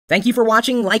Thank you for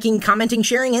watching, liking, commenting,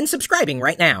 sharing, and subscribing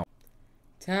right now.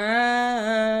 Time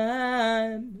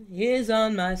is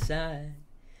on my side.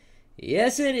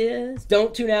 Yes, it is.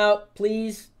 Don't tune out,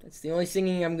 please. That's the only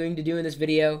singing I'm going to do in this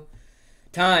video.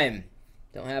 Time.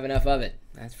 Don't have enough of it.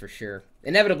 That's for sure.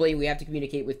 Inevitably, we have to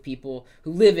communicate with people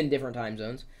who live in different time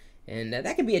zones. And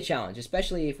that can be a challenge,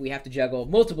 especially if we have to juggle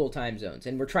multiple time zones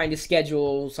and we're trying to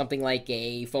schedule something like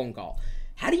a phone call.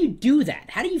 How do you do that?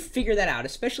 How do you figure that out,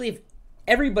 especially if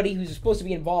everybody who's supposed to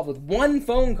be involved with one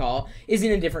phone call is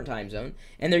in a different time zone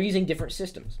and they're using different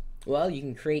systems? Well, you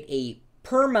can create a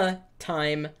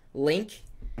perma-time link.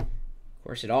 Of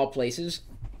course, at all places,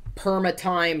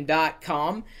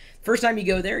 permatime.com. First time you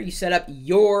go there, you set up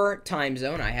your time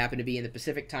zone. I happen to be in the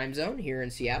Pacific time zone here in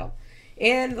Seattle.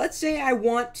 And let's say I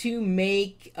want to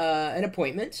make an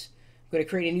appointment. I'm going to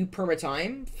create a new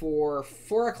perma-time for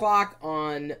 4 o'clock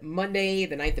on Monday,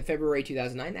 the 9th of February,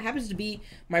 2009. That happens to be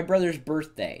my brother's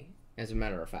birthday, as a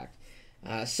matter of fact.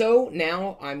 So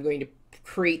now I'm going to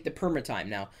create the perma-time.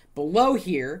 Now, below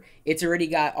here, it's already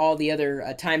got all the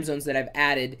other time zones that I've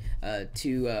added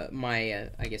to my,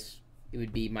 I guess it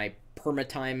would be my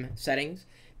perma-time settings.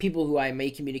 People who I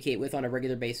may communicate with on a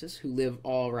regular basis who live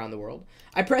all around the world.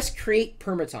 I press create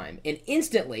perma-time, and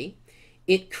instantly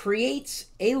it creates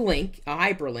a link, a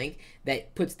hyperlink,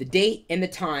 that puts the date and the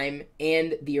time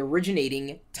and the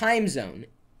originating time zone.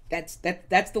 That's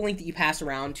the link that you pass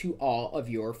around to all of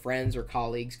your friends or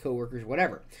colleagues, coworkers,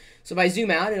 whatever. So if I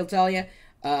zoom out, it'll tell you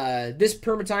this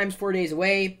perma-time's 4 days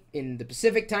away. In the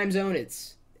Pacific time zone,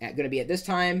 it's going to be at this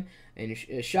time. In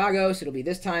Chagos, it'll be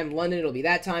this time. London, it'll be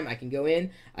that time. I can go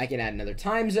in. I can add another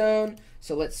time zone.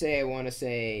 So let's say I want to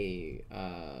say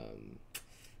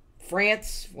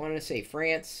France.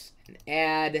 And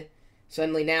add.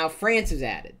 Suddenly now France is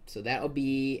added. So that'll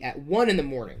be at 1 in the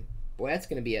morning. Boy, that's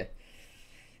going to be an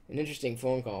interesting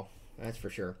phone call. That's for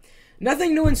sure.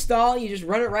 Nothing to install. You just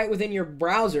run it right within your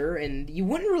browser. And you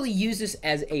wouldn't really use this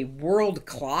as a world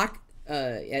clock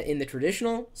in the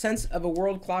traditional sense of a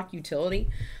world clock utility.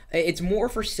 It's more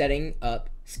for setting up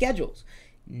schedules.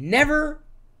 Never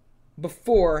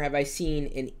before have I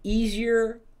seen an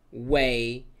easier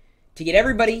way to get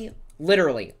everybody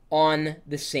literally on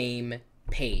the same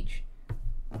page.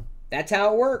 That's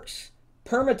how it works.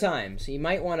 Perma-time. So you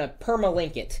might want to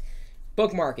permalink it,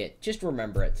 bookmark it. Just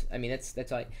remember it. I mean,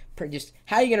 that's all. Just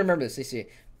how are you gonna remember this? They say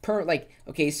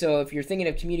okay, so if you're thinking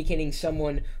of communicating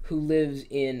someone who lives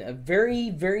in a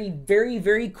very, very, very,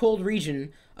 very cold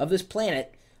region of this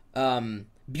planet,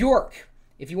 Bjork.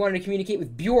 If you wanted to communicate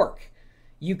with Bjork,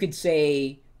 you could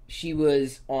say she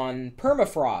was on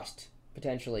permafrost,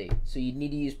 potentially. So you'd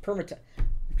need to use perma-time.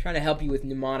 I'm trying to help you with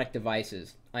mnemonic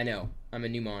devices. I know, I'm a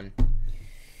mnemon.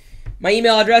 My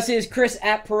email address is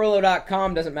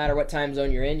chris@pirillo.com. Doesn't matter what time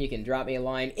zone you're in. You can drop me a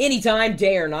line anytime,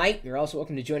 day or night. You're also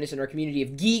welcome to join us in our community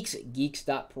of geeks at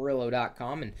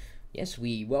geeks.pirillo.com. And yes,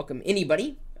 we welcome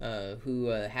anybody who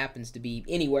happens to be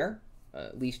anywhere,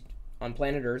 at least on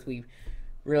planet Earth. We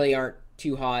really aren't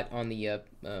too hot on the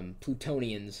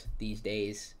Plutonians these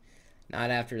days. Not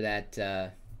after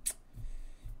that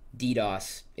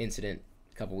DDoS incident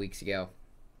a couple weeks ago.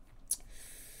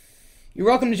 You're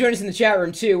welcome to join us in the chat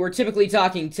room, too. We're typically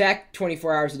talking tech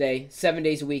 24 hours a day, 7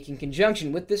 days a week, in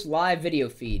conjunction with this live video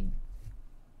feed.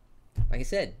 Like I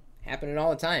said, happening all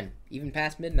the time, even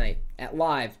past midnight, at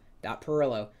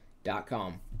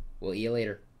live.pirillo.com. We'll see you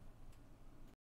later.